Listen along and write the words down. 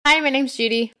name's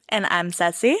Judy. And I'm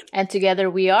Ceci. And together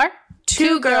we are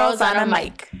Two Girls on a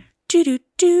Mic. Do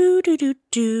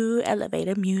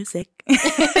elevator music.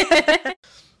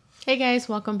 Hey guys,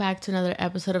 welcome back to another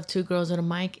episode of Two Girls on a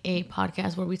Mic, a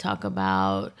podcast where we talk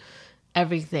about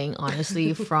everything,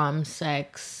 honestly, from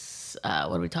sex.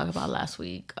 What did we talk about last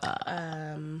week?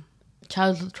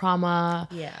 Childhood trauma.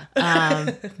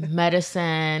 Yeah.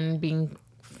 Medicine, being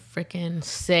freaking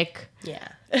sick. Yeah.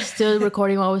 Still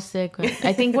recording while I was sick.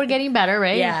 I think we're getting better,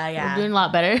 right? Yeah. We're doing a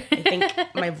lot better. I think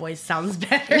my voice sounds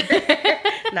better.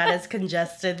 Not as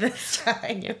congested this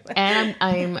time. And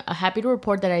I'm happy to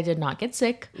report that I did not get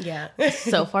sick. Yeah.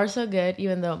 So far, so good.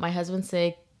 Even though my husband's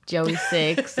sick, Joey's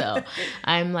sick, so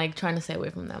I'm like trying to stay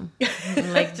away from them.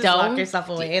 I'm like, Just don't lock yourself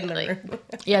away in the room.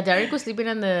 Yeah, Derek was sleeping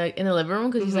in the living room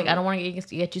because he's like, I don't want to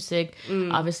get you sick.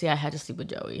 Obviously, I had to sleep with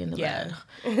Joey in the bed.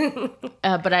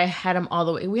 But I had him all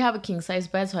the way. We have a king size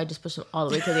bed, so I just pushed him all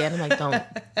the way to the end. I'm like,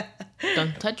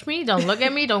 don't touch me, don't look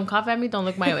at me, don't cough at me, don't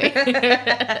look my way.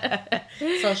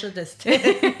 Social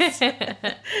distance.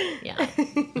 Yeah.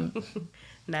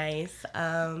 Nice.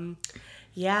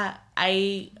 Yeah,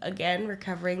 I, again,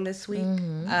 recovering this week.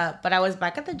 But I was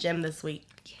back at the gym this week.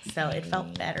 So it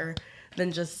felt better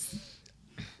than just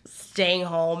staying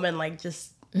home and, like,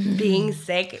 just being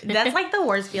sick. That's, like, the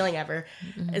worst feeling ever.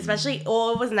 Especially,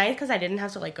 well, it was nice because I didn't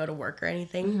have to, like, go to work or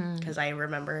anything. Because I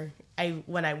remember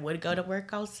when I would go to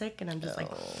work, I was sick. And I'm just,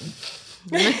 like,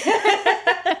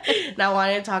 not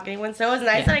wanting to talk to anyone. So it was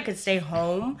nice that I could stay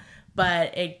home.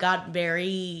 But it got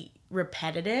very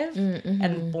repetitive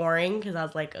and boring because I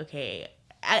was like, okay,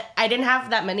 I didn't have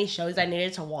that many shows I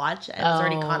needed to watch. I was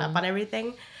already caught up on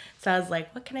everything. So I was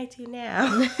like, what can I do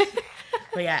now?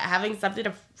 But yeah, having something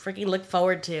to freaking look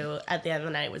forward to at the end of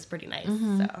the night was pretty nice.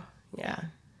 So yeah.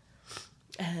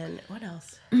 And what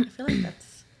else? I feel like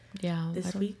that's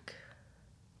this week.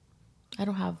 I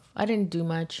didn't do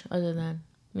much other than,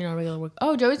 regular work.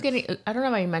 Oh, Joey's getting, I don't know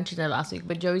if I mentioned it last week,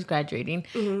 but Joey's graduating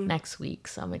next week.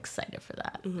 So I'm excited for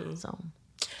that. So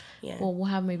yeah. Well, we'll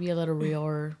have maybe a little reel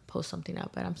or post something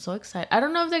up, but I'm so excited. I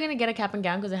don't know if they're going to get a cap and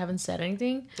gown because they haven't said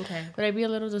anything. Okay. But I'd be a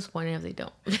little disappointed if they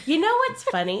don't. You know what's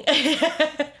funny?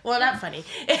 Well, not funny.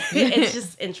 It's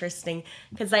just interesting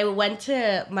because I went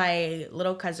to my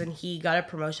little cousin. He got a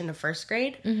promotion to first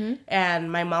grade.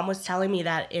 And my mom was telling me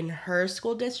that in her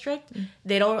school district,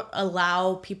 they don't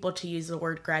allow people to use the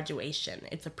word graduation.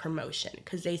 It's a promotion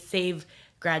because they save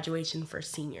graduation for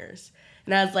seniors.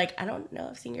 And I was like, I don't know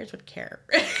if seniors would care.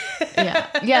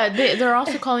 Yeah. They're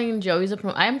also calling Joey's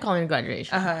I'm calling it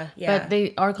graduation. Yeah. But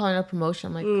they are calling it a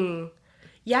promotion. I'm like,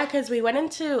 yeah, because we went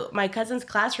into my cousin's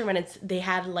classroom and they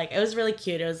had like, it was really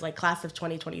cute. It was like class of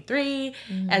 2023.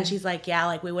 And she's like, yeah,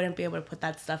 like we wouldn't be able to put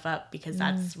that stuff up because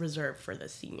that's reserved for the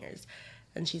seniors.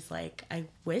 And she's like, I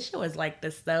wish it was like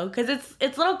this though, because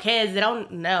it's little kids. They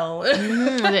don't know.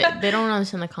 they don't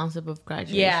understand the concept of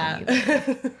graduation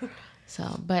either.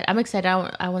 So, but I'm excited.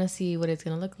 I want to see what it's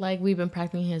going to look like. We've been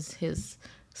practicing his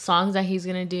songs that he's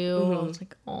going to do. I was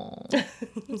like, oh,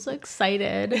 I'm so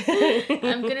excited.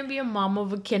 I'm going to be a mom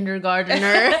of a kindergartner.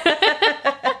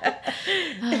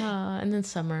 And then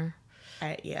summer.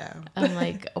 Yeah. I'm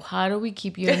like, how do we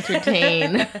keep you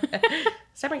entertained?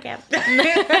 Summer camp.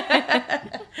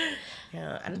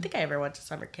 Yeah, I don't think I ever went to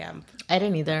summer camp. I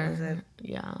didn't either.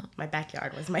 Yeah. My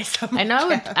backyard was my summer I know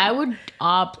camp. I would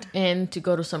opt in to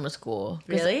go to summer school.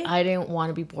 Really? I didn't want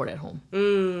to be bored at home.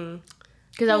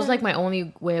 Because that was like my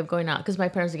only way of going out. Because my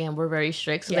parents, again, were very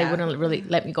strict. So they wouldn't really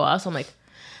let me go out. So I'm like,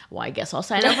 well, I guess I'll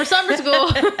sign up for summer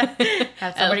school.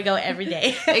 Have somebody go every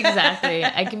day. Exactly.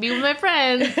 I can be with my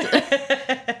friends.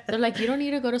 They're like, you don't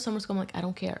need to go to summer school. I'm like, I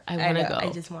don't care. I want to go. I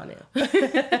just want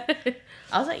to.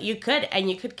 I was like, you could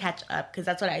catch up because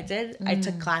that's what I did. I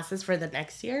took classes for the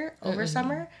next year over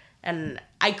summer, and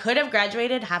I could have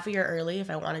graduated half a year early if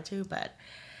I wanted to, but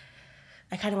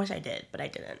I kind of wish I did, but I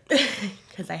didn't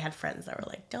because I had friends that were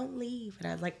like, "Don't leave," and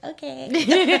I was like,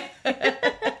 "Okay."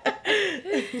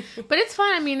 But it's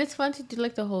fun. I mean, it's fun to do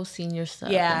like the whole senior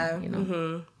stuff. Yeah,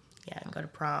 and, yeah, go to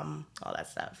prom, all that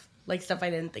stuff, like stuff I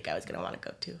didn't think I was gonna want to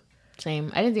go to.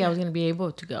 Same. I didn't think I was gonna be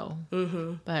able to go,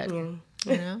 but.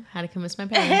 Had to convince my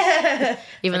parents.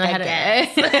 Even though I had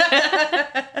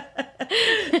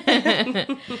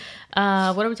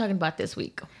to. What are we talking about this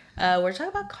week? We're talking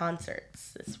about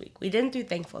concerts this week. We didn't do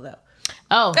Thankful, though.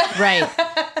 Oh, right.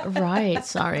 Right.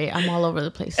 Sorry. I'm all over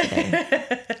the place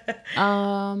today.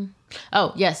 Oh,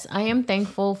 yes. I am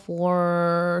thankful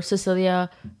for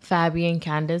Cecilia, Fabi, and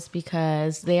Candace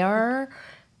because they are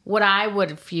what I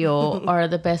would feel are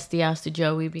the best tias to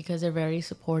Joey because they're very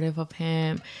supportive of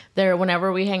him.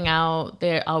 Whenever we hang out,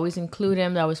 they always include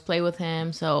him. They always play with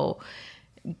him. So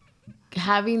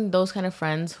having those kind of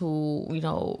friends who,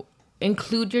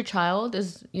 include your child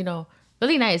is,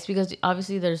 really nice, because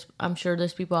obviously I'm sure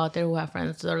there's people out there who have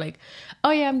friends that are like, oh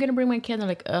yeah, I'm going to bring my kid. And they're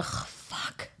like, ugh,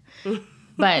 fuck.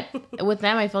 But with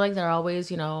them, I feel like they're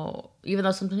always, even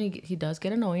though sometimes he does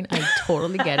get annoying, I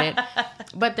totally get it.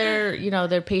 But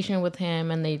they're patient with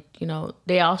him, and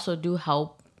they also do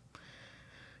help,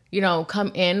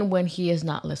 come in when he is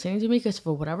not listening to me, because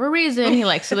for whatever reason, he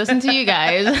likes to listen to you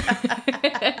guys.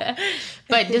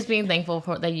 But just being thankful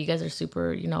for that you guys are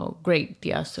super, great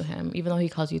tias to him, even though he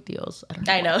calls you tios.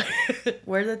 I know.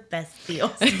 We're the best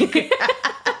tios.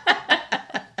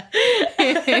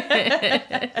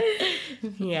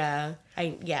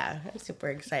 I'm super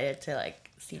excited to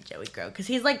like see Joey grow, because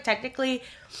he's like technically,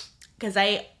 because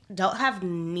I don't have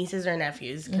nieces or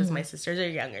nephews because my sisters are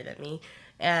younger than me,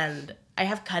 and I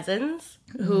have cousins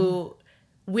who,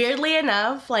 weirdly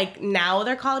enough, like now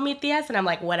they're calling me tias, and I'm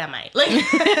like, what am I? Like,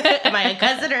 am I a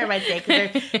cousin or am I tia?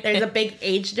 Because there's a big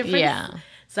age difference. Yeah.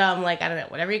 So I'm like, I don't know,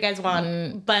 whatever you guys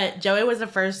want. But Joey was the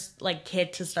first like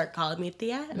kid to start calling me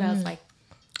tia, and I was like,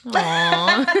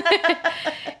 aww.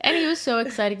 And he was so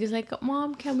excited. He's like,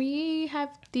 Mom, can we have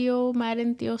Tio Matt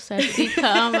and Tio Ceci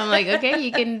come? I'm like, okay,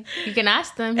 you can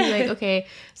ask them. He's like, okay.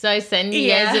 So I send you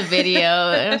guys a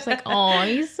video, and I was like, oh,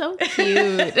 he's so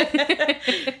cute.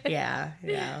 Yeah,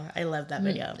 I love that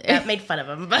video. That made fun of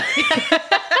him, but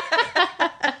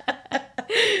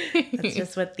that's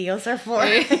just what Tios are for.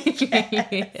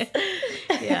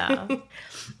 Yeah.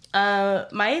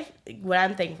 What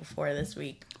I'm thankful for this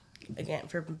week, again,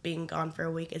 for being gone for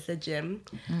a week, is the gym.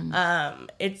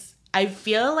 I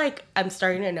feel like I'm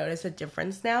starting to notice a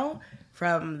difference now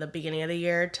from the beginning of the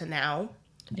year to now.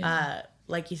 Yeah.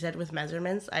 Like you said, with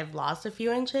measurements, I've lost a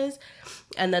few inches,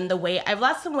 and then the weight, I've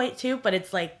lost some weight too, but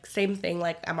it's like same thing.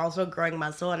 Like I'm also growing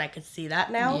muscle, and I could see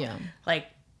that now. Yeah. Like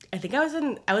I think I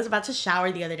was about to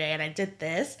shower the other day, and I did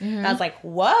this, and I was like,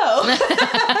 whoa.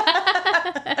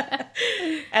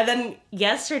 And then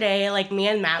yesterday, like me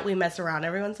and Matt, we mess around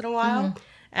every once in a while,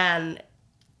 and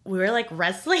we were like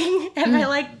wrestling, and I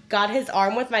like got his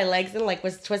arm with my legs and like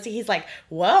was twisting. He's like,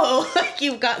 whoa, like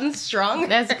you've gotten stronger.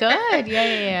 That's good.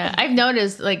 Yeah. I've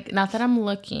noticed, like, not that I'm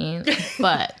looking,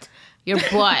 but your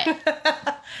butt.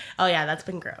 Oh yeah, that's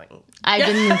been growing.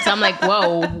 So I'm like,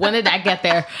 whoa, when did that get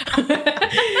there?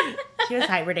 She was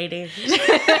hibernating.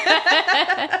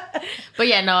 But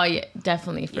yeah, no,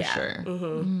 definitely for sure.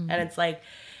 And it's like,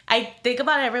 I think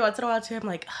about it every once in a while too. I'm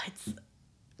like, oh, it's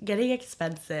getting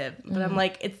expensive, but I'm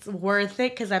like, it's worth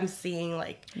it because I'm seeing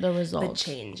like the results,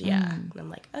 the change. Yeah, and I'm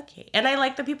like, okay, and I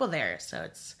like the people there, so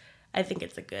I think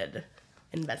it's a good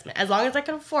investment. As long as I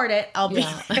can afford it, I'll be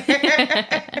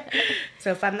there.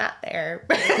 So if I'm not there,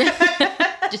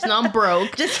 just know I'm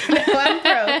broke. Just know I'm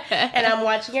broke, and I'm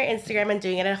watching your Instagram and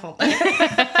doing it at home.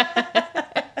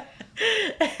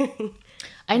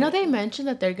 I know they mentioned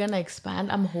that they're gonna expand.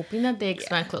 I'm hoping that they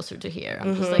expand closer to here.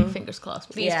 I'm just like, fingers crossed.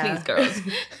 Please, girls.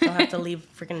 Don't have to leave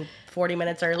freaking 40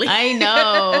 minutes early. I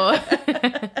know.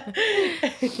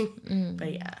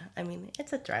 But yeah, I mean,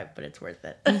 it's a drive, but it's worth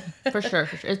it. For sure.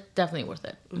 It's definitely worth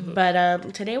it.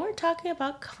 But today we're talking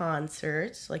about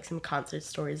concerts, like some concert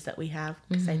stories that we have,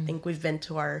 because I think we've been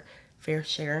to our fair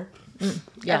share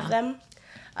of them.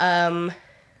 Kind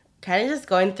of just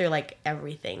going through like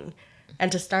everything.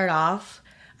 And to start off,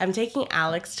 I'm taking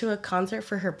Alex to a concert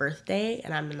for her birthday,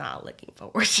 and I'm not looking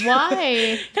forward to it.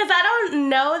 Why? Because I don't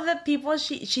know the people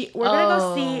we're gonna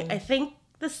go see, I think,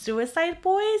 the Suicide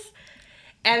Boys.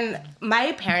 And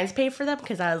my parents paid for them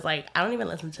because I was like, I don't even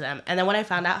listen to them. And then when I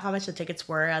found out how much the tickets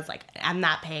were, I was like, I'm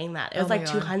not paying that. It was like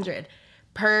 $200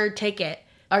 per ticket.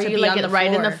 Are you like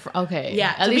right in the okay?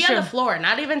 Yeah, to be on the floor,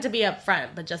 not even to be up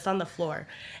front, but just on the floor.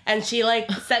 And she like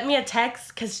sent me a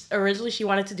text because originally she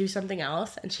wanted to do something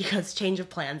else, and she goes, "Change of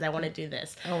plans. I want to do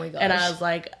this." Oh my gosh! And I was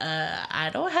like, I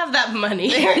don't have that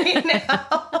money right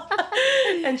now.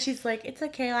 And she's like, "It's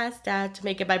okay, I'll ask Dad to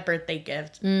make it my birthday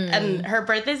gift." And her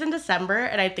birthday's in December,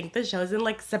 and I think the show's in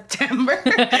like September.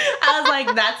 I was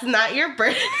like, "That's not your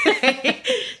birthday."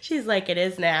 She's like, "It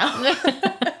is now."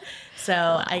 So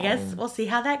I guess we'll see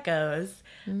how that goes.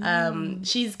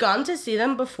 She's gone to see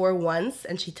them before once,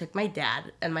 and she took my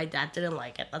dad, and my dad didn't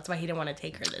like it. That's why he didn't want to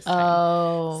take her this time.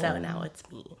 Oh. So now it's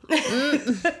me.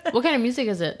 What kind of music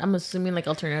is it? I'm assuming like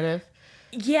alternative.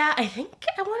 Yeah, I think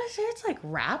I want to say it's like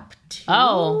rap too.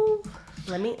 Oh.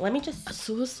 Let me just...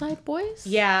 Suicide Boys?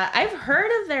 Yeah, I've heard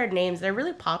of their names. They're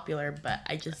really popular, but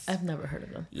I've never heard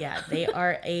of them. Yeah, they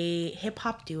are a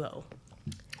hip-hop duo.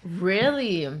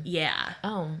 Really? Yeah.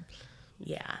 Oh.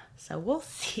 Yeah, so we'll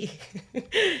see.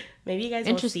 Maybe you guys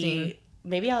will see.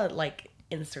 Maybe I'll like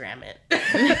Instagram it.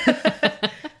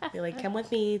 Be like, come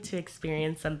with me to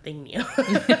experience something new.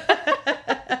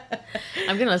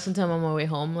 I'm gonna listen to them on my way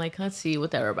home. Like, let's see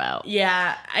what they're about.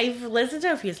 Yeah, I've listened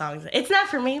to a few songs. It's not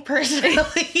for me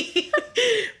personally,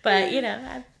 but you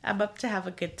know, I'm up to have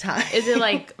a good time. Is it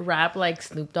like rap, like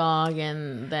Snoop Dogg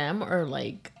and them, or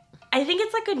like I think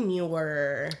it's like a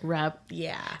newer rap?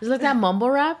 Yeah, Is it like that mumble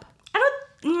rap? I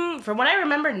don't. From what I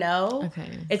remember, no. Okay.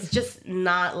 It's just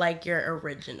not like your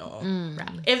original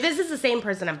rap. If this is the same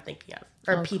person I'm thinking of,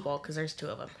 or people, because there's two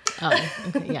of them. Oh,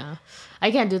 okay, yeah.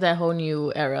 I can't do that whole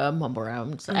new era mumble rap.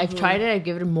 I've tried it. I've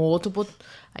given it multiple.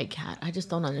 I can't. I just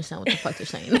don't understand what the fuck they're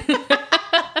saying.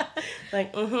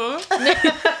 Like,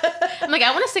 I'm like,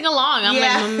 I want to sing along. I'm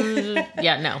Yeah. like,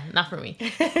 yeah, no, not for me.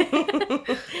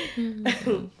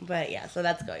 But yeah, so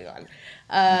that's going on.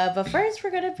 But first,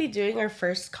 we're gonna be doing our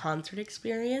first concert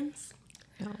experience.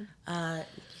 You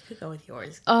could go with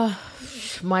yours.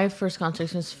 My first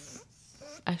concert was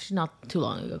actually not too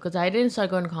long ago because I didn't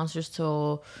start going to concerts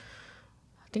till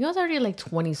I think I was already like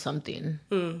 20 something.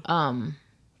 It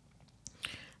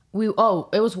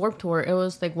was Warped Tour. It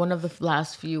was like one of the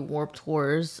last few Warped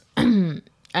Tours,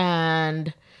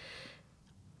 and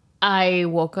I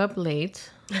woke up late.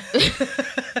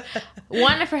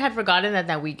 One, I had forgotten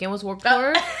that weekend was Warped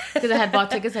Tour because I had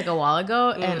bought tickets like a while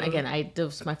ago, and again, it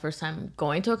was my first time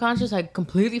going to a concert, so I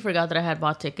completely forgot that I had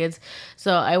bought tickets.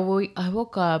 So I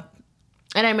woke up,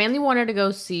 and I mainly wanted to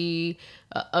go see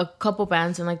a couple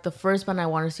bands, and like the first band I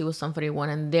wanted to see was Sum 41,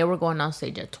 and they were going on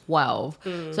stage at 12.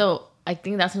 So I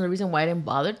think that's another reason why I didn't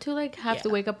bother to like have to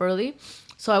wake up early.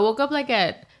 So I woke up like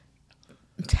at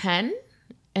 10.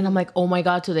 And I'm like, oh my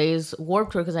God, today's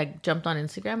Warped Tour, because I jumped on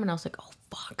Instagram and I was like, oh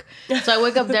fuck. So I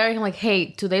wake up there and I'm like,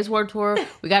 hey, today's Warped Tour.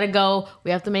 We got to go.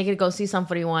 We have to make it go see Sum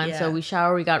 41. Yeah. So we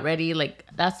showered, we got ready. Like,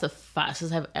 that's the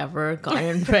fastest I've ever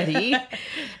gotten ready.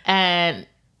 And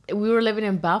we were living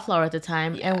in Bellflower at the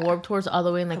time, and Warped Tour's all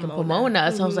the way in like in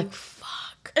Pomona. So I was like,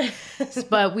 fuck.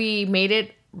 But we made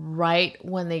it right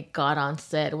when they got on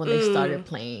set, when they started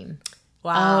playing.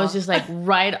 Wow. I was just like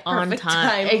right on Perfect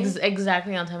time. timing.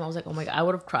 Exactly on time. I was like, oh my God, I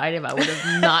would have cried if I would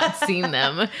have not seen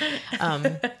them.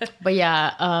 But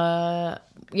yeah,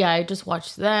 I just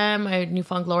watched them. I knew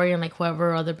Fun Glory and like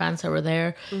whoever other bands that were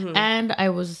there. And I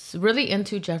was really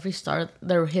into Jeffree Star,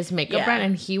 his makeup brand,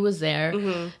 and he was there.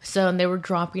 So and they were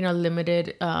dropping a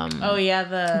limited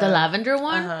the lavender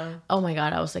one. Oh my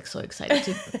God, I was like so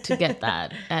excited to get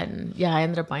that. And yeah, I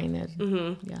ended up buying it.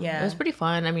 Yeah. It was pretty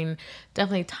fun. I mean,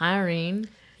 definitely tiring.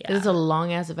 It was a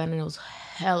long ass event and it was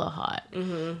hella hot.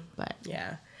 But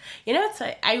yeah. You know,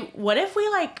 what if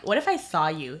I saw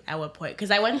you at what point? Because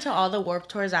I went to all the Warped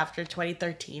Tours after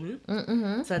 2013.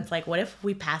 So it's like, what if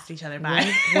we passed each other by?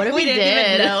 What if we didn't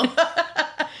did? even know?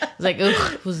 It's like,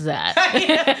 ugh, who's that?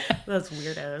 Those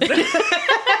weirdos.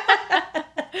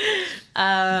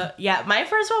 Yeah, my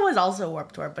first one was also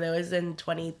Warped Tour, but it was in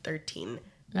 2013.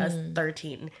 I was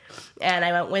 13. And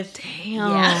I went with...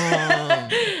 Damn. Yeah.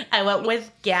 I went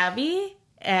with Gabby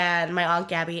and my Aunt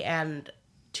Gabby and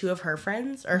two of her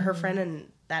friends, or her friend and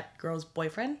that girl's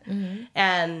boyfriend.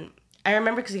 And I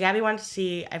remember because Gabby wanted to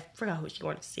see... I forgot who she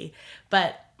wanted to see.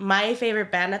 But my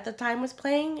favorite band at the time was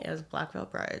playing. It was Black Veil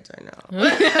Brides, I know.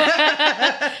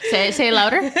 Say it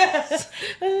louder.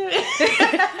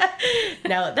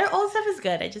 No, their old stuff is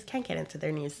good. I just can't get into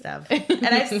their new stuff. And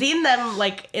I've seen them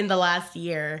like in the last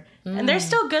year. And they're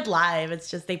still good live. It's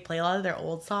just they play a lot of their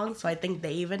old songs. So I think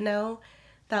they even know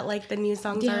that like the new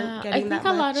songs aren't getting that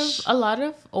much. a lot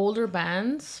of older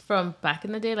bands from back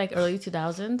in the day, like early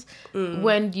 2000s,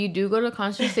 when you do go to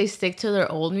concerts, they stick to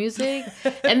their old music,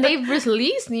 and they've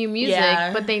released new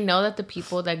music, but they know that the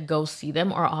people that go see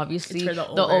them are obviously the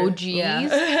OGs.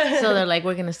 Yeah. So they're like,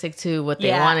 we're gonna stick to what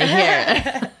they want to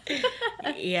hear.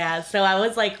 Yeah. So I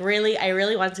was like, I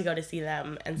really wanted to go to see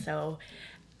them, and so.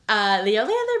 The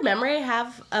only other memory I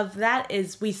have of that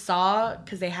is we saw,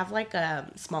 because they have like a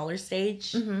smaller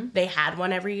stage. They had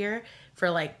one every year for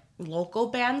like local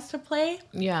bands to play.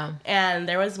 Yeah. And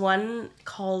there was one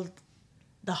called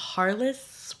the Harless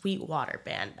Sweetwater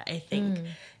Band, I think.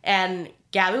 And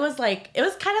Gabby was like, it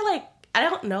was kind of like, I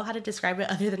don't know how to describe it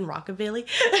other than rockabilly.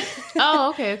 Oh,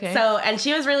 okay. So, and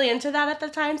she was really into that at the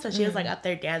time. So she was like up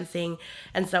there dancing.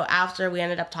 And so after we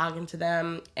ended up talking to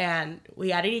them and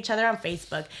we added each other on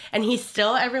Facebook. And he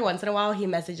still, every once in a while, he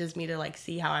messages me to like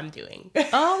see how I'm doing.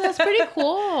 Oh, that's pretty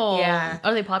cool. Yeah.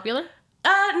 Are they popular?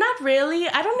 Not really.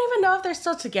 I don't even know if they're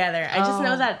still together. I just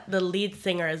know that the lead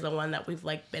singer is the one that we've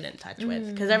like been in touch with.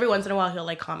 Because every once in a while he'll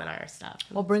like comment on our stuff.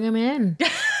 Well, bring him in.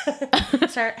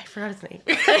 Sorry, I forgot his name.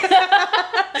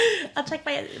 I'll check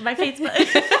my Facebook.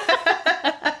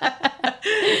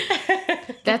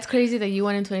 That's crazy that you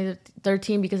went in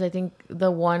 2013 because I think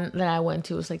the one that I went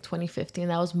to was like 2015.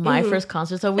 That was my first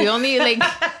concert. So we only like,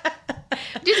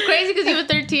 just crazy because you were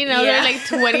 13 and I was like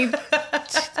 20.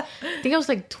 I think I was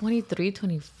like 23,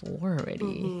 24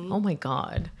 already. Oh my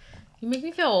God. You make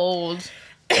me feel old.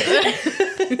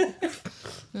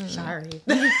 Sorry.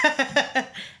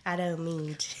 I don't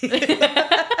mean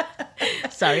to.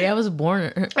 Sorry, I was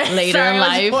born later in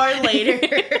life. I was born later.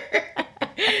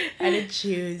 I didn't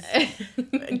choose.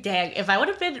 Dang, if I would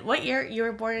have been, what year you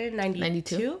were born in?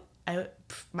 92?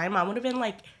 My mom would have been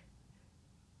like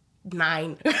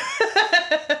 9.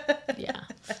 Yeah,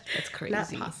 that's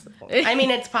crazy. Not possible. I mean,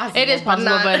 it's possible. It is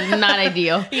possible, but not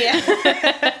ideal. Yeah.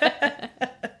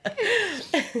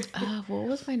 What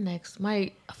was my next?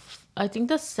 I think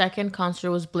the second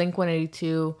concert was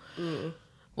Blink-182.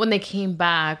 When they came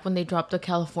back, when they dropped the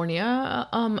California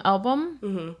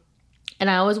album. And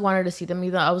I always wanted to see them.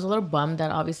 Either I was a little bummed that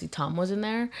obviously Tom was in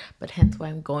there, but hence why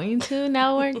I'm going to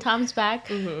now when Tom's back.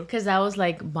 Because that was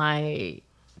like my...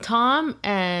 Tom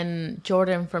and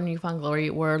Jordan from New Found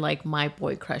Glory were like my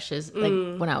boy crushes.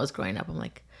 Like when I was growing up, I'm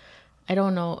like, I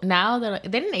don't know. Now they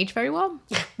didn't age very well,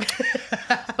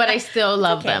 but I still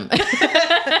love them.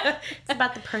 It's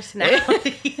about the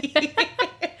personality.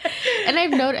 And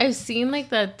I've seen like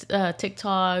the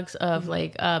TikToks of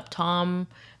like Tom,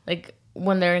 like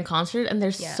when they're in concert, and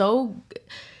they're so.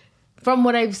 From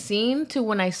what I've seen to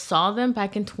when I saw them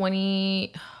back in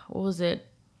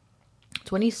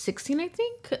 2016, I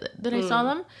think that I saw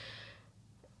them.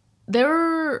 They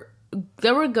were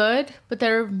good, but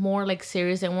they're more like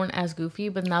serious. They weren't as goofy.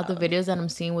 But now the videos that I'm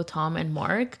seeing with Tom and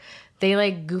Mark, they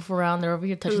like goof around. They're over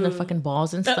here touching their fucking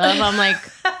balls and stuff. I'm like,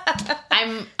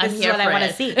 I'm this here is what for I want it.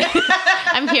 to see.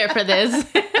 I'm here for this.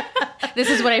 This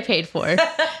is what I paid for.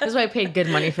 This is why I paid good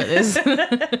money for this.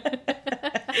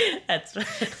 That's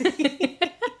funny.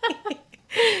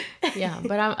 Yeah,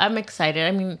 but I'm excited.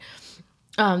 I mean,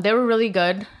 they were really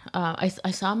good. I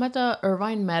saw them at the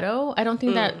Irvine Meadow. I don't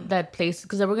think that place,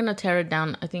 because they were gonna tear it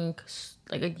down, I think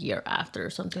like a year after or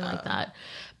something like that.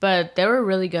 But they were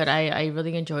really good. I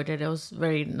really enjoyed it. It was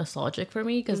very nostalgic for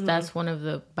me because that's one of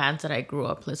the bands that I grew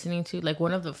up listening to. Like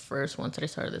one of the first ones that I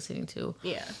started listening to.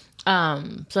 Yeah.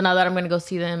 So now that I'm gonna go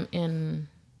see them in,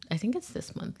 I think it's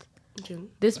this month. June.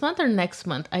 This month or next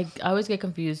month? I always get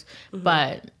confused,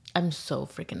 but I'm so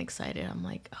freaking excited. I'm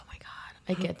like, oh my God.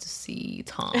 I get to see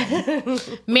Tom.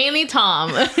 Mainly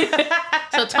Tom.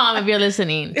 So Tom, if you're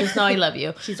listening, just know I love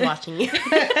you. She's watching you.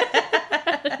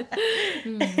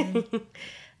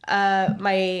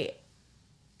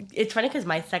 It's funny because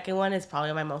my second one is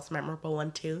probably my most memorable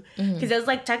one too. Because it was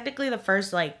like technically the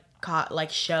first like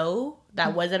show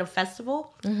that wasn't a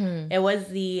festival. It was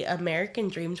the American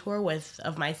Dream Tour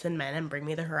of Mice and Men and Bring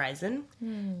Me the Horizon.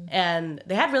 And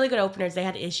they had really good openers. They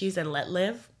had Issues and Let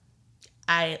Live.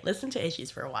 I listened to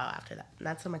Issues for a while after that.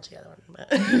 Not so much the other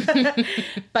one.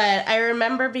 But I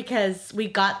remember because we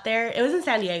got there. It was in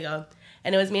San Diego.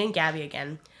 And it was me and Gabby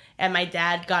again. And my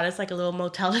dad got us like a little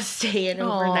motel to stay in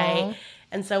overnight.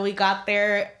 And so we got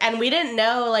there. And we didn't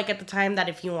know like at the time that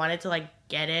if you wanted to like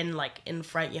get in like in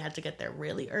front, you had to get there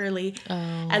really early.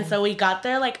 And so we got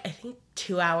there like I think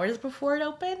 2 hours before it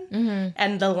opened.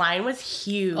 And the line was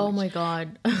huge. Oh my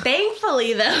God.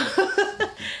 Thankfully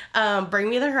though, Bring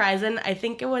Me the Horizon, I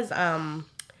think it was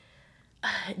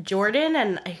Jordan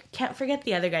and I can't forget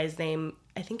the other guy's name.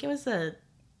 I think it was a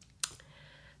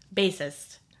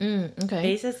bassist.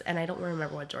 Okay. Bassist, and I don't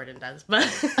remember what Jordan does, but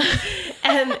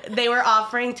and they were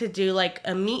offering to do like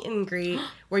a meet and greet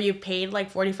where you paid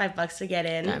like $45 to get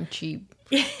in. I'm cheap.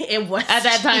 It was at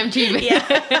that time cheap.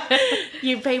 Yeah.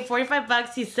 You pay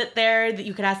 $45, you sit there,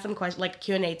 you could ask some questions, like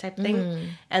Q&A type thing,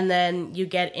 and then you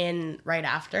get in right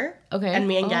after. Okay. And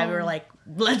me and Gabby were like,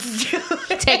 let's do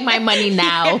it. Take my money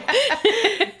now.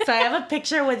 So I have a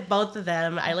picture with both of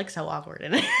them. I look so awkward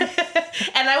in it.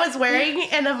 And I was wearing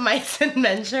an Of Mice and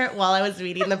Men shirt while I was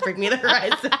meeting the Bring Me the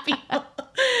Horizon people.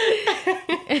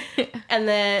 And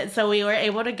then, so we were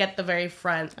able to get the very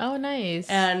front. Oh, nice.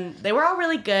 And they were all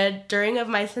really good. During Of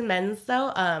Mice and Men's,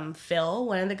 though, Phil,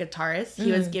 one of the guitarists,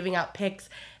 he was giving out picks.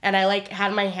 And I, like,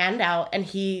 had my hand out, and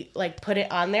he, like, put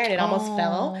it on there, and it almost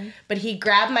fell. But he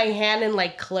grabbed my hand and,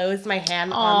 like, closed my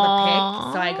hand on the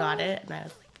pick. So I got it, and I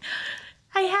was like,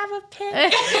 I have a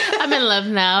pick. I'm in love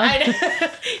now.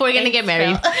 We're going to get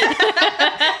married.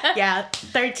 Yeah,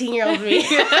 13-year-old me.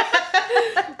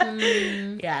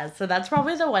 Yeah, so that's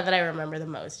probably the one that I remember the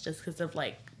most, just because of,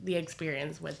 like, the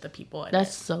experience with the people in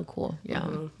That's so cool. Yeah.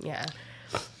 Yeah.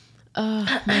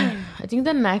 Man, I think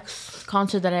the next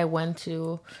concert that I went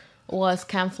to was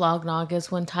Camp Flognog.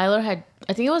 Is when Tyler had,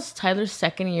 I think it was Tyler's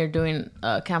second year doing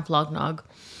Camp Flognog.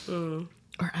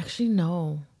 Or actually,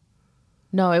 no,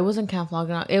 it wasn't Camp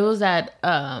Flognog. It was that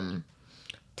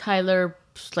Tyler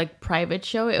like private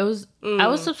show. It was I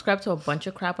was subscribed to a bunch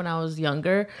of crap when I was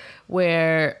younger,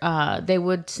 where they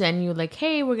would send you like,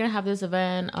 hey, we're gonna have this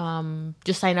event,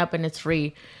 just sign up and it's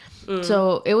free.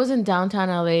 So it was in downtown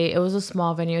LA. It was a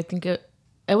small venue. I think it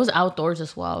was outdoors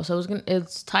as well. So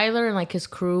it's Tyler and like his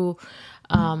crew.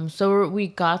 So we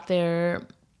got there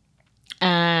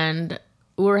and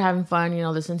we were having fun,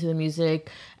 listening to the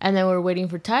music, and then we were waiting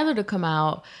for Tyler to come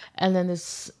out, and then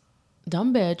this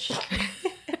dumb bitch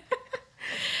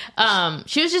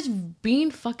she was just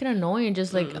being fucking annoying,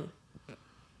 just like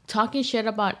talking shit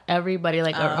about everybody.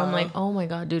 Like I'm like, oh my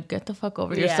god, dude, get the fuck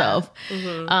over yourself.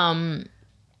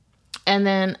 And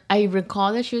then I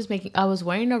recall that I was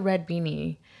wearing a red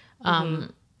beanie,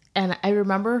 and I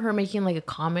remember her making like a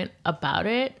comment about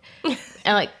it, and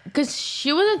like because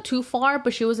she wasn't too far,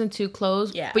 but she wasn't too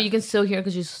close. Yeah. But you can still hear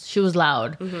because she was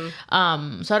loud. So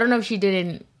I don't know if she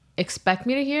didn't expect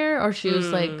me to hear, or she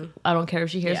was like, I don't care if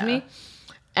she hears me.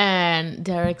 And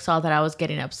Derek saw that I was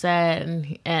getting upset,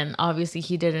 and obviously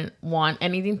he didn't want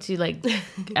anything to like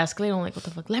escalate. I'm like, what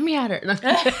the fuck? Let me at her.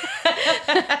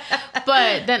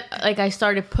 But then like I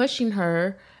started pushing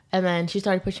her, and then she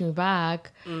started pushing me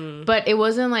back. But it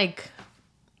wasn't like,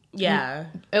 it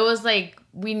was like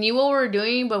we knew what we were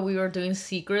doing, but we were doing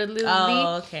secretly.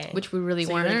 Oh, okay. Which we really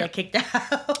weren't. You got kicked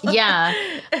out. Yeah,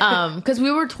 because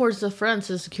we were towards the front,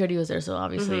 so security was there. So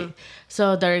obviously,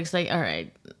 so Derek's like, all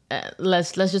right.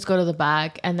 Let's just go to the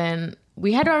back. And then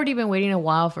we had already been waiting a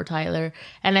while for Tyler,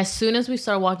 and as soon as we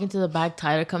start walking to the back,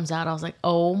 Tyler comes out. I was like,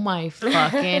 oh my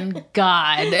fucking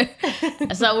god.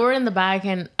 So we're in the back,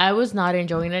 and I was not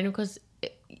enjoying it because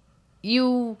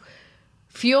you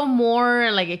feel more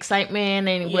like excitement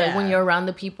and when you're around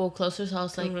the people closer. So I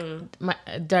was like,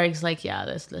 Derek's like, yeah,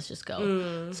 let's just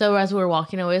go. So as we're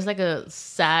walking away, it's like a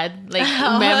sad like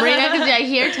memory now, because I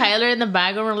hear Tyler in the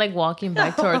back and we're like walking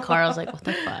back to our car. I was like, what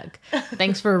the fuck?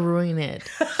 Thanks for ruining it.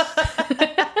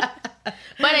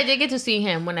 But I did get to see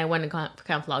him when I went to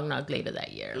Camp Flognog later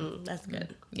that year. That's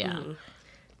good. Yeah.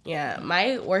 Yeah,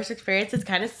 my worst experience is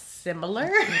kind of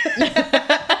similar.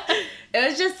 It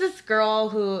was just this girl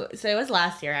so it was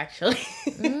last year actually.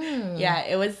 Yeah,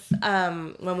 it was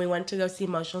when we went to go see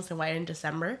Motionless in White in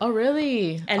December. Oh,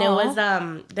 really? And it was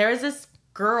there was this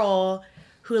girl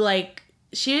who like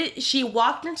she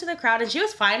walked into the crowd, and she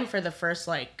was fine for the first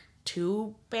like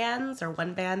two bands or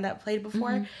one band that played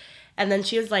before. And then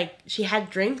she was like, she had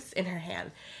drinks in her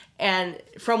hand. And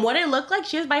from what it looked like,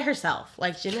 she was by herself.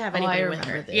 Like, she didn't have anybody with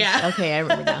her. This. Yeah. Okay, I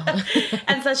remember now.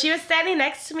 And so she was standing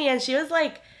next to me, and she was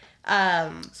like,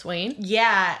 swaying?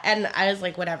 Yeah. And I was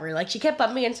like, whatever. Like, she kept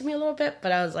bumping into me a little bit,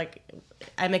 but I was like,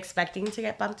 I'm expecting to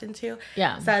get bumped into.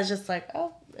 Yeah. So I was just like,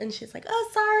 oh. And she's like, oh,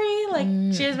 sorry.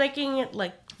 Like, she was making it,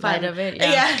 like, fun. Light of it,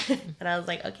 yeah. And I was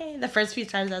like, okay. The first few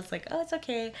times I was like, oh, it's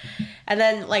okay. And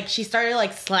then, like, she started,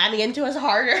 like, slamming into us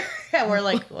harder. And we're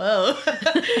like, whoa.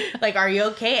 Like, are you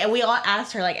okay? And we all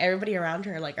asked her, like, everybody around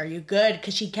her, like, are you good?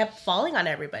 Because she kept falling on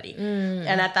everybody.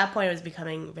 And at that point, it was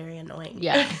becoming very annoying.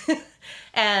 Yeah.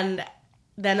 And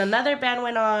then another band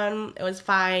went on. It was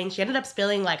fine. She ended up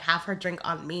spilling, like, half her drink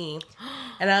on me.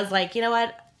 And I was like, you know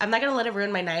what? I'm not going to let it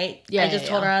ruin my night. Yeah, I just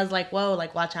told her, I was like, whoa,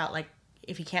 like, watch out. Like,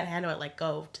 if you can't handle it, like,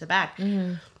 go to the back.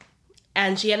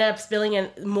 And she ended up spilling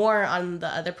it more on the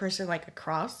other person, like,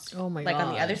 across. Oh, my God. Like,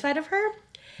 on the other side of her.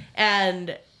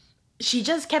 And she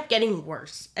just kept getting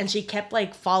worse. And she kept,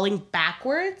 like, falling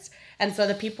backwards. And so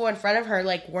the people in front of her,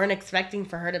 like, weren't expecting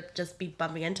for her to just be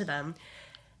bumping into them.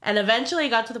 And eventually it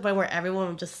got to the point where everyone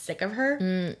was just sick of her.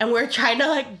 And we were trying to,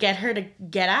 like, get her to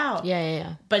get out.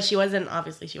 Yeah. But she wasn't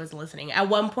listening. At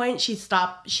one point, she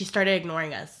started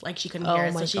ignoring us. Like, she couldn't hear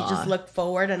us. So she just looked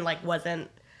forward and, like,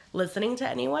 wasn't listening to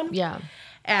anyone. Yeah.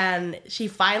 And she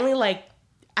finally, like,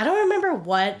 I don't remember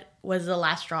what was the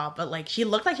last straw, but, like, she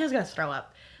looked like she was going to throw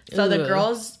up. So the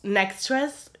girls next to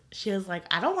us, she was like,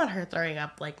 I don't want her throwing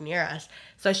up, like, near us.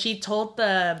 So she told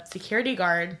the security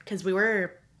guard, because we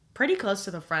were pretty close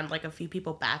to the front, like a few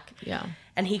people back. Yeah.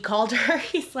 And he called her.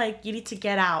 He's like, you need to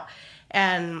get out.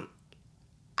 And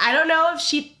I don't know if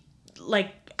she,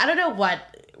 like, I don't know what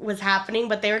was happening,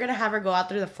 but they were going to have her go out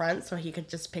through the front so he could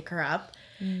just pick her up.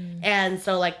 And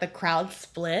so, like, the crowd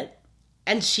split.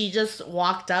 And she just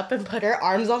walked up and put her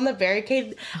arms on the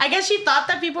barricade. I guess she thought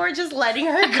that people were just letting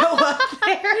her go up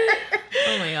there.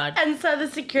 Oh, my God. And so the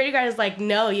security guard is like,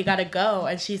 no, you got to go.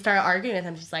 And she started arguing with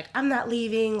him. She's like, I'm not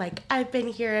leaving. Like, I've been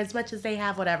here as much as they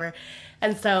have, whatever.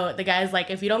 And so the guy's like,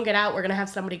 if you don't get out, we're going to have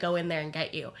somebody go in there and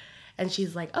get you. And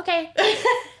she's like, okay.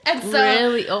 And so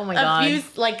really? Oh my God. a few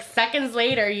like seconds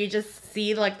later, you just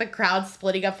see like the crowd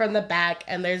splitting up from the back,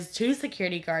 and there's 2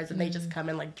 security guards, and they just come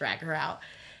and like drag her out.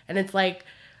 And it's like,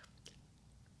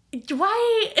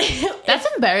 why? That's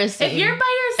embarrassing. If you're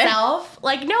by yourself,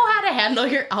 like, know how to handle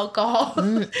your alcohol.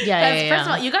 Yeah. First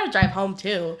of all, you gotta drive home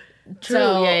too. True.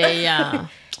 So, Yeah.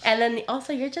 And then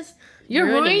also, you're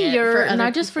ruining it your, for other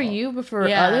not just for people. you, but for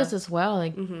others as well.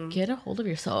 Like, get a hold of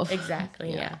yourself.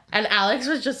 Exactly. Yeah. And Alex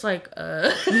was just like,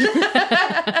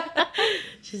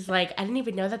 she's like, I didn't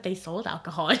even know that they sold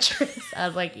alcohol at Tris. I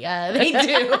was like, yeah, they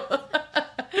do.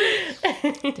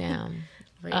 Damn.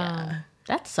 But yeah.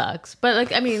 That sucks. But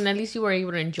like, I mean, at least you were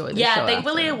able to enjoy the show. Yeah,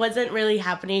 thankfully after. it wasn't really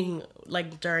happening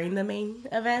like during the main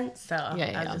event. So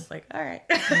I was just like, all right.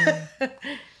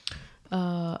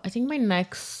 I think my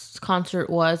next concert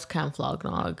was Camp Flog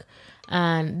Gnog.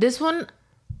 And this one,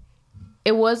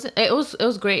 it was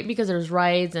great because there was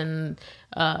rides and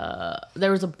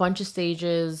there was a bunch of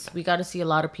stages. We got to see a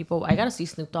lot of people. I got to see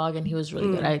Snoop Dogg, and he was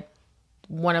really good.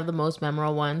 One of the most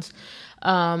memorable ones.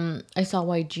 I saw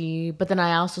YG, but then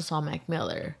I also saw Mac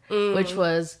Miller, which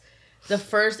was the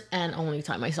first and only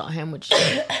time I saw him, which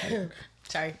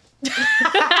Sorry.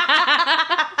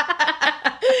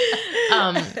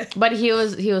 But he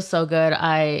was so good.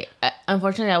 I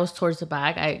unfortunately I was towards the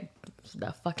back.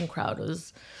 That fucking crowd it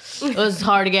was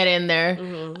hard to get in there.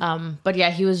 But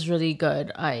yeah, he was really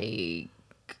good.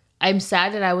 I'm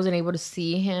sad that I wasn't able to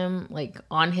see him like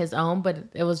on his own, but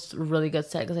it was a really good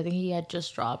set because I think he had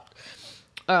just dropped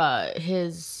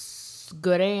his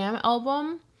Good AM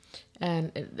album,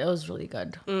 and it was really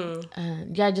good.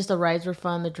 And yeah, just the rides were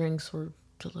fun. The drinks were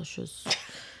delicious.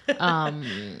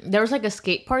 There was like a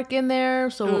skate park in there,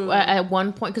 so at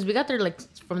one point, because we got there like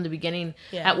from the beginning,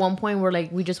 at one point we're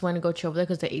like, we just went to go chill over there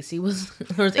because the AC was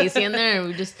there was AC in there, and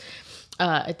we just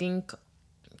I think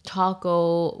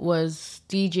Taco was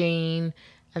DJing,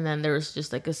 and then there was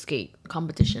just like a skate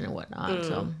competition and whatnot.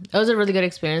 So it was a really good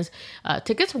experience.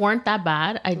 Tickets weren't that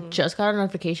bad. I just got a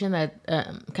notification that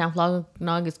Camp Flog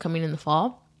Gnog is coming in the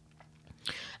fall,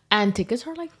 and tickets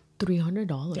are like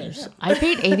 $300. I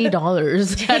paid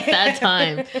 $80 at that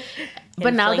time.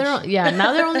 But now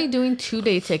they're only doing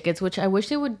 2-day tickets, which I wish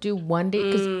they would do 1 day,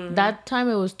 because that time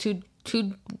it was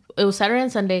it was Saturday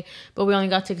and Sunday, but we only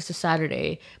got tickets to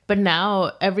Saturday. But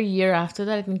now every year after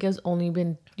that, I think it's only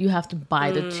been, you have to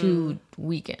buy the 2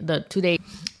 day.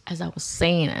 As I was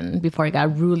saying, and before I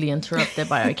got rudely interrupted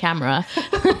by our camera.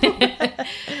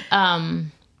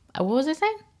 What was I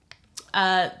saying?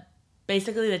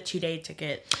 Basically the 2-day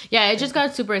ticket. Yeah, it just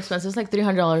got super expensive. It's like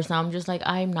 $300 now. I'm just like,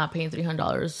 I'm not paying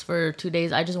 $300 for 2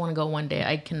 days. I just want to go 1 day.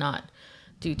 I cannot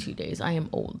do 2 days. I am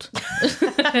old.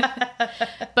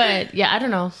 But yeah, I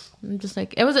don't know. I'm just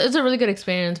like, it's a really good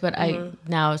experience, but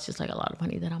now it's just like a lot of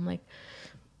money that I'm like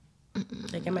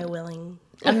am I willing?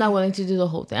 I'm not willing to do the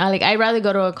whole thing. I'd rather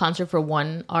go to a concert for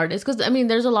one artist, because I mean,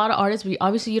 there's a lot of artists, but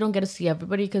obviously you don't get to see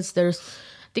everybody because there's,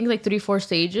 I think, like 3-4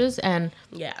 stages, and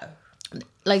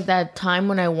like that time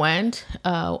when I went,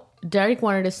 Derek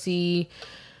wanted to see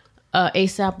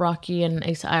ASAP Rocky and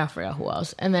ASAP, I forgot who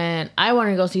else, and then I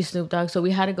wanted to go see Snoop Dogg, so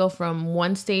we had to go from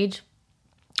one stage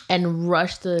and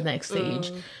rush to the next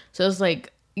stage. So it's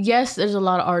like, yes, there's a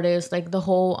lot of artists, like the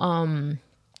whole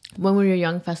When We Were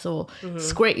Young festival.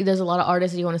 It's great. There's a lot of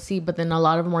artists that you want to see, but then a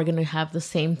lot of them are going to have the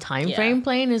same time frame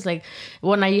playing. It's like,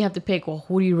 well, now you have to pick, well,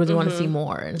 who do you really want to see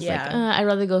more? And it's like, I'd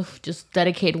rather go just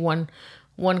dedicate one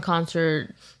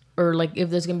concert, or like if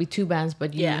there's going to be 2 bands,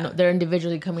 but you know, they're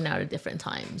individually coming out at different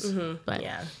times. But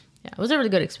yeah, it was a really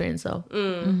good experience though.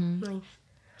 Nice.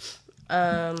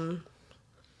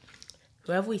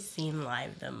 Who have we seen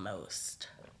live the most?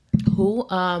 Who?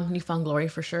 Newfound Glory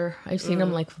for sure. I've seen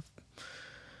them like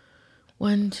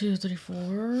 1, 2, 3,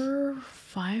 4,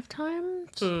 5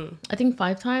 times. I think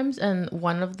 5 times, and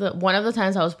one of the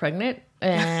times I was pregnant,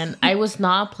 and I was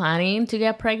not planning to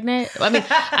get pregnant. I mean,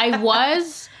 I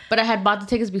was, but I had bought the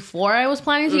tickets before I was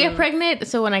planning to get pregnant.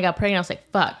 So when I got pregnant, I was like,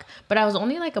 fuck. But I was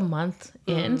only like a month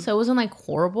in, so it wasn't like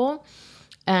horrible.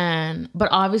 But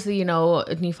obviously, you know,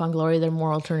 Newfound Glory, they're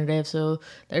more alternative, so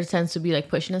there tends to be like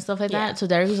pushing and stuff like that. So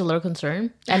Derek was a little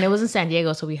concerned, and it was in San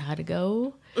Diego, so we had to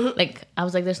go. Like, I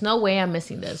was like, there's no way I'm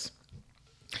missing this.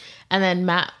 And then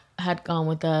Matt had gone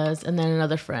with us, and then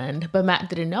another friend, but Matt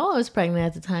didn't know I was pregnant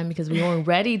at the time because we weren't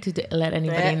ready to let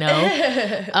anybody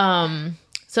know.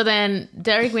 So then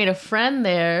Derek made a friend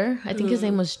there. I think his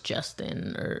name was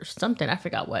Justin or something. I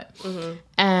forgot what.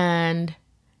 And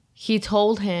he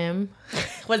told him.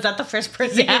 Was that the first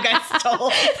person you guys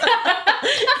told?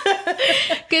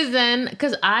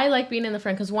 Because I like being in the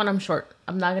front. Because one, I'm short.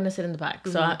 I'm not going to sit in the back.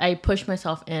 So I push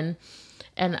myself in.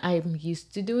 And I'm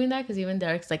used to doing that because even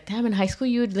Derek's like, damn, in high school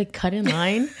you would like cut in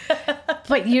line.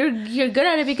 But you're good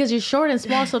at it because you're short and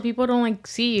small, so people don't like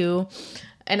see you.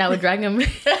 And I would drag him.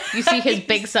 You see his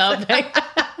big sub.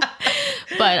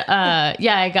 But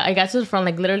yeah, I got to the front,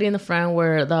 like literally in the front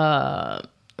where the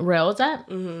rail's at.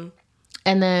 Mm-hmm.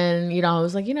 And then, you know, I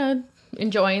was like, you know,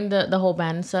 enjoying the whole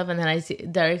band and stuff. And then I see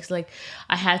Derek's like,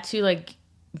 I had to like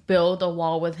build a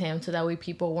wall with him so that way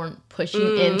people weren't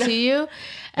pushing into you.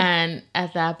 And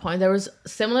at that point, there was,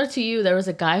 similar to you, there was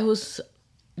a guy who's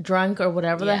drunk or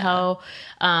whatever the hell,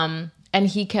 and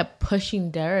he kept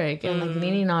pushing Derek and like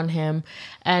leaning on him,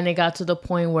 and it got to the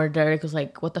point where Derek was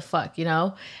like, what the fuck, you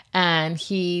know? And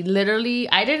he literally,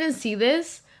 I didn't see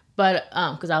this, but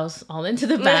because I was all into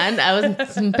the band, I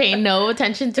was paying no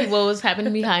attention to what was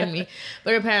happening behind me,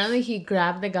 but apparently he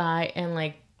grabbed the guy and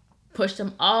like pushed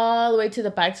him all the way to the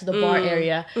back to the bar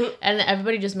area, and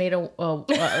everybody just made a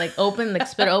like open, like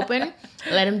spit open,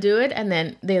 let him do it, and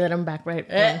then they let him back right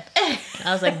in.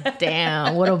 I was like,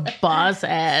 damn, what a boss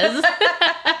ass.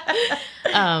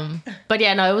 But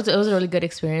yeah, no, it was a really good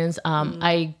experience.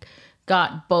 I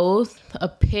got both a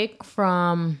pick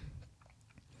from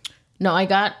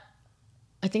I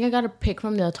think I got a pick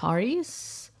from the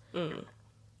Ataris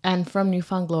and from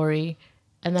Newfound Glory.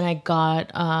 And then I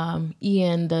got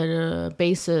Ian, the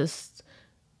bassist,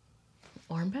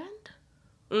 armband?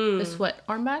 The sweat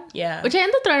armband? Yeah. Which I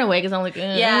ended up throwing away because I'm like,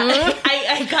 yeah.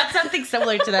 I got something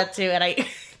similar to that too. And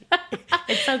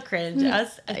it's so cringe. I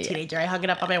was a teenager. I hung it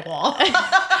up on my wall. I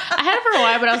had it for a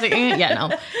while, but I was like, yeah,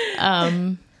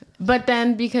 no. But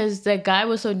then because the guy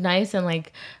was so nice and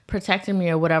like protecting me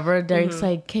or whatever, Derek's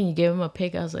like, can you give him a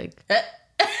pick? I was like,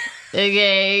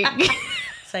 okay.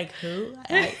 It's like, who?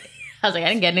 I was like, I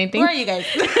didn't get anything. Who are you guys?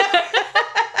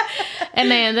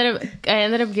 And I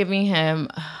ended up giving him,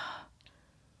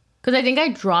 because I think I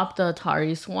dropped the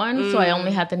Ataris one, so I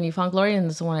only had the Newfound Glory, and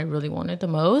this is the one I really wanted the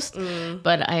most.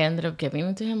 But I ended up giving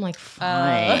it to him, like,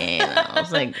 fine. I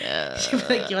was like,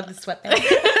 you want the sweatband?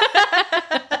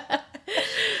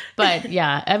 But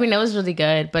yeah, I mean, it was really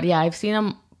good. But yeah, I've seen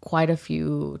him quite a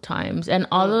few times, and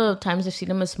all the times I've seen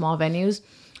him in small venues,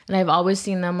 and I've always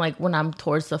seen them like when I'm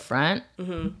towards the front.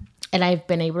 And I've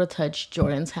been able to touch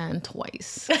Jordan's hand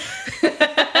twice.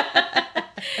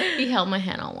 He held my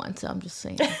hand on one, so I'm just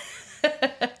saying.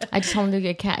 I just wanted to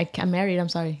get cat. I'm married. I'm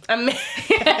sorry. I'm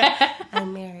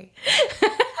married.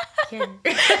 Yeah.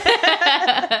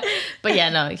 But yeah,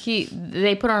 no.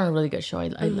 They put on a really good show. I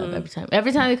love every time.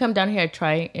 Every time they come down here, I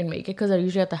try and make it because they're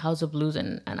usually at the House of Blues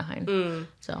in Anaheim.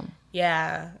 So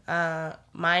yeah,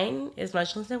 mine is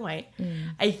Motionless in White.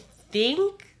 I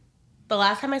think the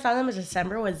last time I saw them in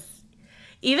December was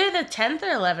either the 10th or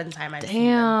 11th time I've seen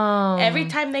them. Every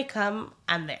time they come,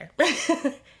 I'm there.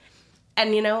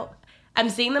 And, you know, I'm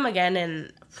seeing them again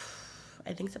in,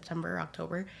 I think, September or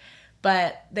October.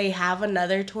 But they have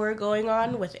another tour going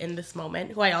on with In This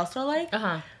Moment, who I also like.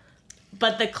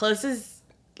 But the closest,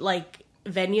 like,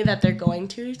 venue that they're going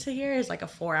to here is, like, a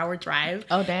 4-hour drive.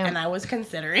 Oh, damn. And I was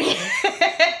considering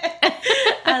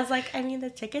I was like, I mean, the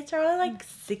tickets are only like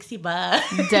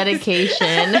 $60. Dedication.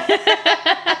 And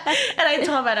I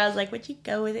told Matt, I was like, would you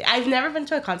go with it? I've never been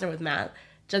to a concert with Matt.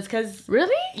 Just because...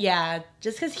 Really? Yeah.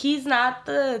 Just because he's not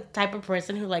the type of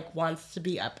person who, like, wants to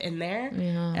be up in there.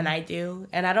 Yeah. And I do.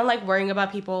 And I don't like worrying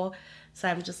about people. So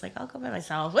I'm just like, I'll go by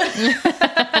myself.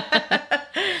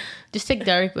 Just take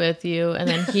Derek with you. And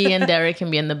then he and Derek can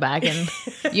be in the back. And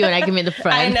you and I can be in the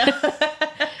front. I know.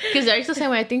 Because Derek's the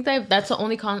same way. I think that's the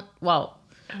only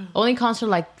only concert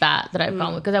like that I've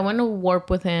gone with. Because I went to Warp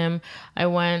with him. I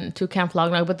went to Camp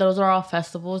Flognog. But those are all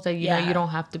festivals that, you know, you don't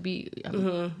have to be... I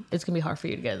mean, it's going to be hard for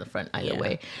you to get in the front either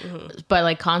way. But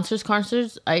like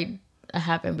concerts, I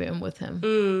haven't been with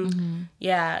him.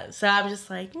 Yeah. So I'm just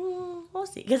like, we'll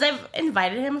see. Because I've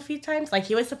invited him a few times. Like,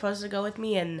 he was supposed to go with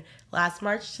me in last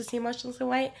March to see Motionless in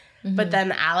White. But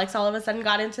then Alex all of a sudden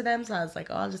got into them. So I was like,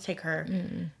 oh, I'll just take her.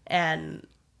 And...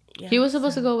 yeah, he was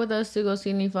supposed to go with us to go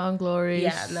see Newfound Glory.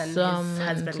 Yeah, and then his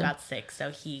husband got sick, so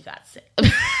he got sick.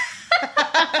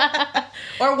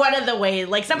 Or one of the ways,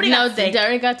 like somebody got sick.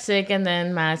 Derek got sick, and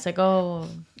then Matt's like, "Oh,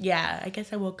 yeah, I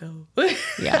guess I will go."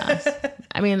 Yeah,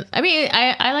 I mean,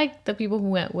 I like the people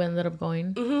who ended up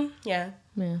going. Yeah.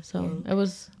 So it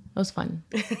was fun.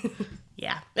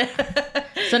 Yeah.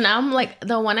 So now I'm like,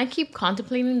 the one I keep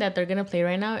contemplating that they're gonna play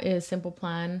right now is Simple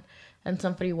Plan and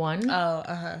Sum 41. Oh,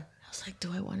 I was like,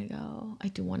 do I want to go? I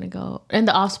do want to go. And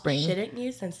The Offspring. Shouldn't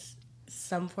you, since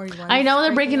Sum 41? I know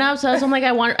they're breaking up, so I'm like, I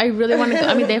really want to go.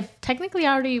 I mean, they've technically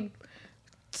already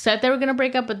said they were gonna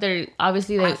break up, but they're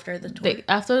obviously after the tour.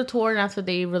 After the tour and after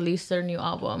they released their new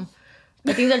album.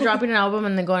 I think they're dropping an album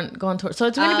and then going tour. So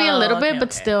it's going to be a little bit,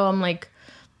 but still, I'm like,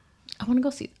 I want to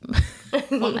go see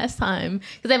them one last time.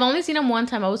 Because I've only seen them one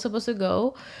time. I was supposed to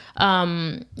go.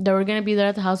 They were going to be there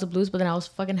at the House of Blues, but then I was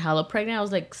fucking hella pregnant. I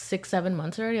was like 6-7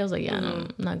 months already. I was like, yeah, no,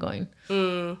 I'm not going.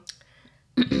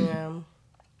 Yeah.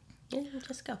 Yeah,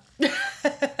 just go.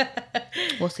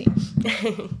 We'll see.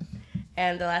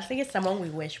 And the last thing is someone we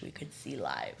wish we could see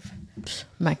live.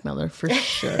 Mac Miller, for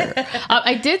sure.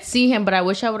 I did see him, but I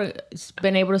wish I would have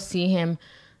been able to see him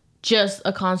just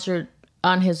a concert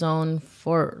on his own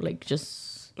for like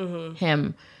just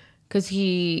him. Because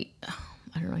I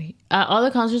don't know. All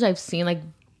the concerts I've seen, like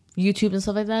YouTube and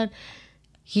stuff like that,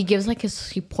 he gives like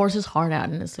he pours his heart out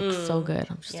and it's like so good.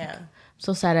 I'm just like, I'm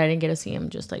so sad I didn't get to see him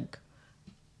just like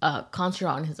a concert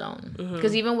on his own.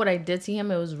 Because even when I did see him,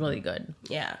 it was really good.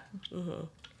 Yeah.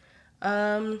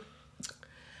 I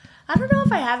don't know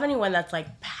if I have anyone that's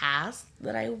like past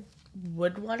that I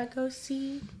would want to go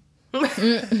see.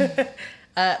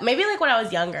 Maybe like when I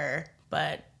was younger,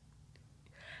 but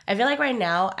I feel like right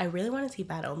now I really want to see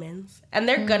Bad Omens, and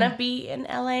they're gonna be in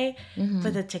LA,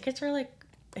 but the tickets are like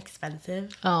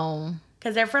expensive. Oh,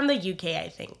 because they're from the UK, I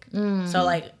think. So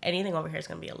like anything over here is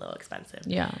gonna be a little expensive.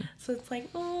 Yeah. So it's like,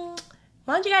 why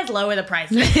don't you guys lower the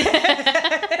price,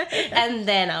 and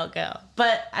then I'll go.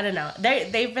 But I don't know.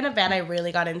 They've been a band I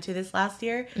really got into this last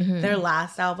year. Their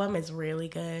last album is really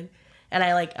good, and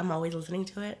I'm always listening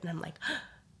to it, and I'm like,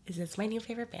 is this my new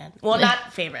favorite band? Well,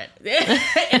 not favorite.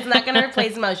 It's not gonna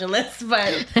replace Motionless,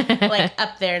 but like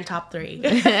up there in top 3.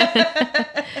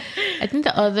 I think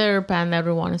the other band that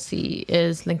we want to see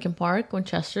is Linkin Park when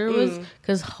Chester was,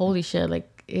 because holy shit,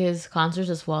 like his concerts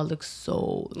as well look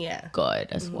so good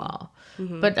as well.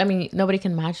 But I mean, nobody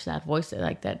can match that voice,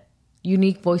 like that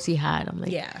unique voice he had. I'm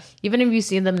like, even if you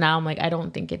see them now, I'm like, I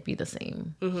don't think it'd be the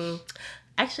same.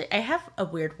 Actually, I have a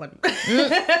weird one.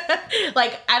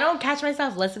 Like, I don't catch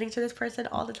myself listening to this person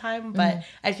all the time, but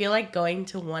I feel like going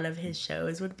to one of his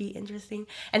shows would be interesting.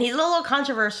 And he's a little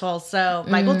controversial, so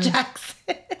Michael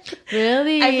Jackson.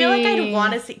 Really? I feel like I'd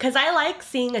want to see, because I like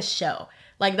seeing a show.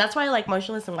 Like, that's why I like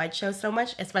Motionless in White shows so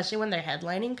much, especially when they're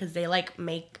headlining, because they, like,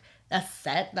 make a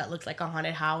set that looks like a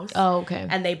haunted house. Oh, okay.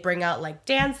 And they bring out, like,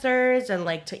 dancers, and,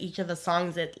 like, to each of the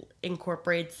songs, it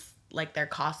incorporates like their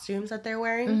costumes that they're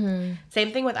wearing.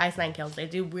 Same thing with Ice Nine Kills. They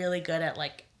do really good at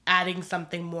like adding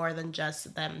something more than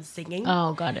just them singing.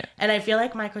 Oh, got it. And I feel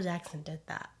like Michael Jackson did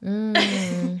that. I'm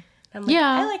like,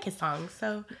 I like his songs,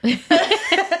 so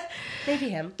maybe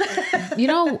him. You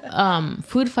know,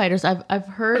 Food Fighters, I've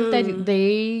heard that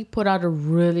they put out a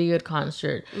really good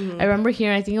concert. I remember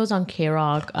hearing, I think it was on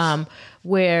K-Rock,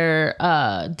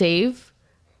 where Dave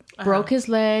broke his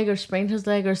leg or sprained his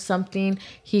leg or something.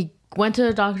 He went to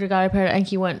the doctor, got repaired, and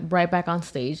he went right back on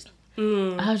stage.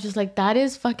 I was just like, that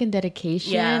is fucking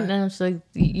dedication. And I was like,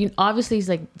 obviously, he's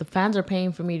like, the fans are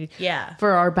paying for me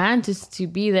for our band to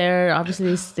be there.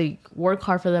 Obviously, they work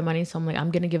hard for their money. So I'm like,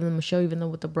 I'm going to give them a show, even though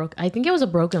with the I think it was a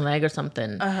broken leg or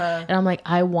something. And I'm like,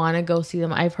 I want to go see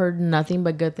them. I've heard nothing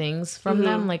but good things from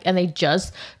them. Like, and they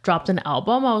just dropped an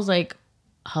album. I was like,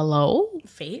 hello?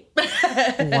 Fate?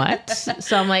 What?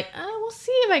 So I'm like, we'll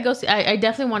see if I go see. I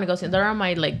definitely want to go see. They're on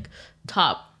my like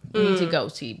top need to go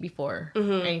see before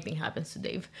anything happens to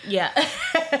Dave. Yeah.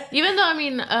 Even though, I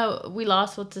mean, we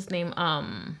lost, what's his name?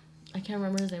 I can't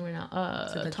remember his name right now.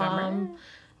 Tom,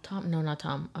 no, not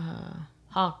Tom.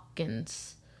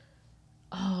 Hawkins.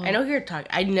 Oh. I know who you're talking.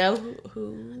 I know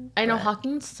who. I know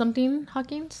Hawkins.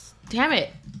 Damn it.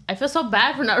 I feel so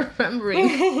bad for not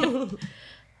remembering.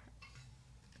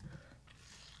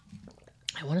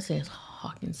 I want to say it's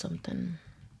Hawkins something.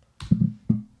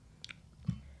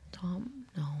 Tom?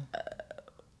 No.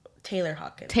 Taylor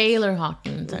Hawkins.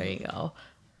 There you go.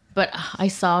 But I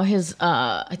saw his,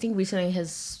 I think recently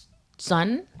his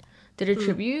son did a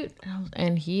tribute.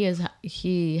 And he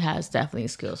has definitely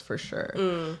skills for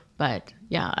sure. But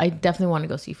yeah, I definitely want to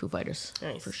go see Foo Fighters.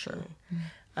 Nice. For sure.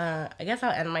 I guess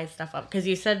I'll end my stuff up. Because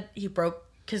you said he broke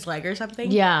his leg or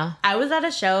something. Yeah. I was at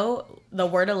a show, The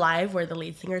Word Alive, where the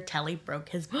lead singer Telly broke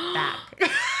his back.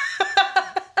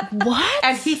 What?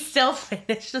 And he still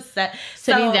finished the set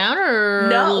Sitting down or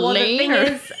no? Well, laying the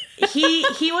thing is,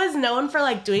 he was known for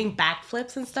like doing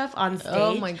backflips and stuff on stage.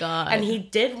 Oh my god! And he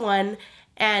did one,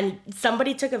 and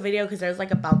somebody took a video because there was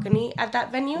like a balcony at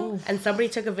that venue, and somebody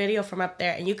took a video from up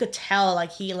there, and you could tell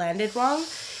like he landed wrong,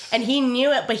 and he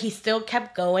knew it, but he still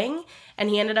kept going, and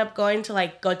he ended up going to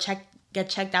like get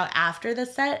checked out after the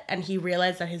set, and he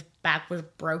realized that his back was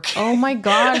broken. Oh my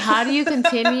god, how do you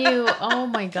continue? Oh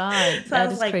my god, so that I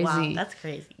was is like, crazy. wow, that's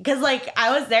crazy. Because like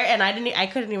I was there and I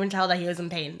couldn't even tell that he was in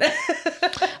pain.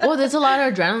 Well, there's a lot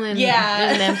of adrenaline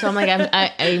Yeah. in them, so I'm like,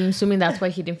 I'm assuming that's why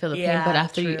he didn't feel the pain. Yeah, But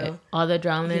after true. all the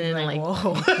adrenaline He's and like, like,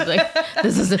 whoa. he's like,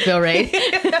 this doesn't feel right.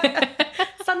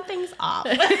 Something's off.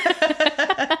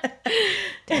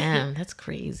 Damn, that's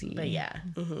crazy. But yeah.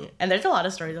 And there's a lot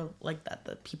of stories of like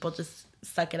that people just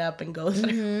suck it up and go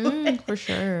through. For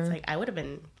sure. It's like, I would have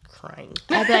been crying.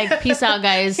 I'd be like, peace out,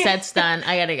 guys. Set's done.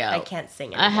 I gotta go. I can't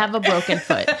sing anymore. I have a broken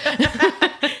foot.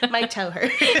 My toe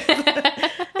hurts.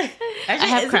 I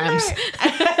have cramps.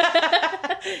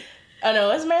 Oh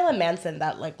no, it was Marilyn Manson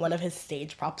that like one of his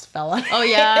stage props fell on. Oh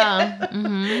yeah.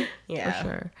 Mm-hmm. Yeah. For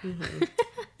sure.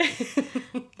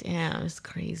 Damn, it's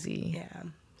crazy. Yeah.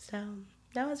 So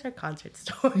that was our concert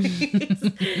stories.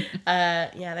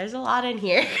 Yeah, there's a lot in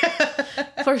here.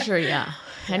 For sure, yeah.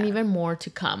 And even more to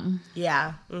come.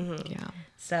 Yeah. Yeah.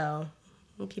 So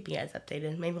we'll keep you guys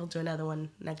updated. Maybe we'll do another one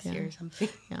next year or something.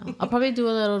 Yeah. I'll probably do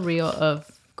a little reel of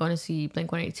going to see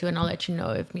Blink-182, and I'll let you know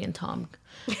if me and Tom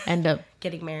end up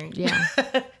Getting married. Yeah.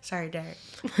 Sorry, Derek.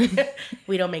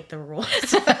 We don't make the rules.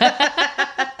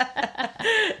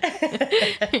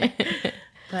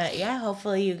 But yeah,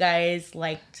 hopefully you guys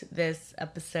liked this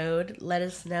episode. Let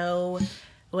us know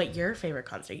what your favorite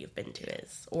concert you've been to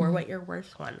is, or what your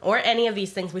worst one, or any of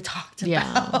these things we talked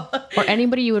about. Yeah. Or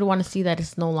anybody you would want to see that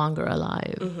is no longer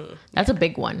alive. That's a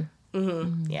big one.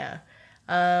 Yeah.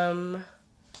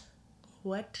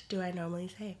 What do I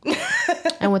normally say?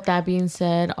 And with that being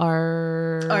said,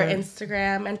 our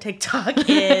Instagram and TikTok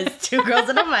is 2 Girls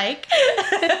and a Mic.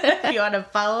 If you want to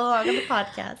follow along on the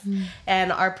podcast.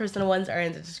 And our personal ones are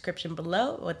in the description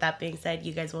below. With that being said,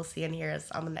 you guys will see and hear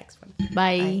us on the next one.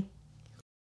 Bye. Bye.